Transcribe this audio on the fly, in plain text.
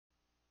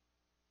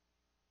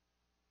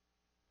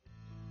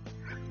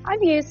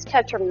I've used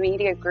Tetra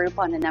Media Group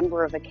on a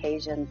number of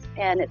occasions,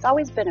 and it's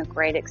always been a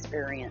great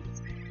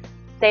experience.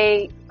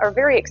 They are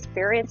very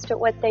experienced at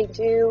what they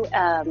do,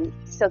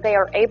 so they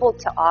are able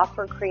to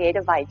offer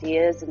creative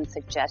ideas and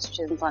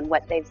suggestions on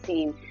what they've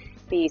seen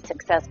be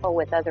successful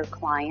with other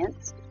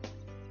clients.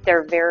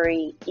 They're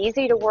very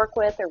easy to work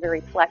with, they're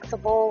very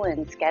flexible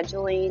in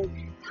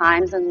scheduling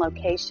times and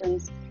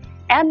locations,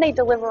 and they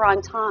deliver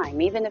on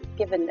time, even if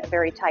given a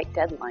very tight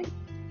deadline.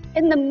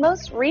 In the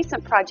most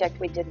recent project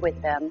we did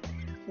with them,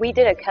 we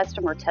did a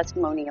customer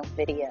testimonial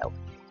video.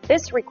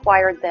 This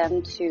required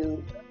them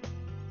to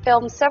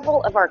film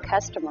several of our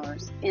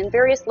customers in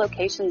various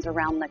locations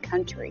around the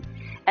country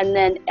and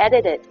then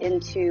edit it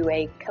into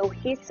a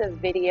cohesive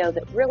video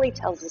that really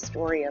tells the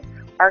story of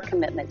our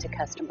commitment to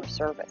customer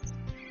service.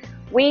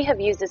 We have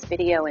used this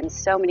video in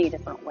so many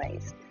different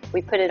ways.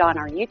 We put it on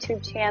our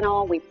YouTube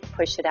channel, we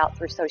push it out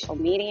through social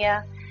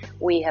media,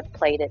 we have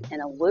played it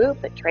in a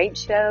loop at trade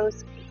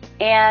shows,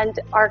 and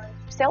our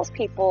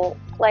salespeople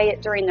play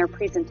it during their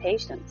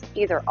presentations,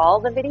 either all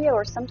the video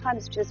or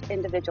sometimes just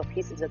individual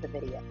pieces of the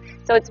video.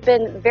 So it's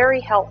been very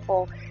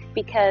helpful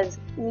because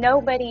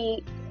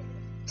nobody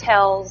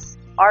tells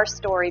our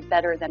story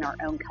better than our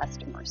own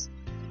customers.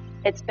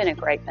 It's been a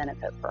great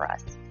benefit for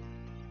us.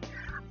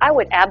 I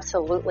would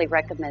absolutely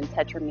recommend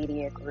Tetra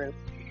Media Group.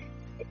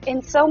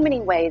 In so many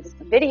ways,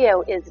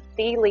 video is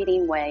the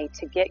leading way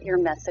to get your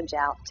message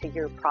out to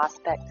your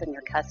prospects and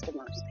your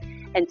customers.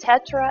 And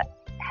Tetra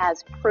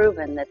has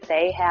proven that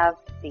they have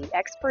the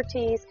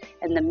expertise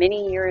and the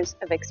many years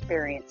of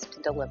experience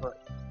to deliver it.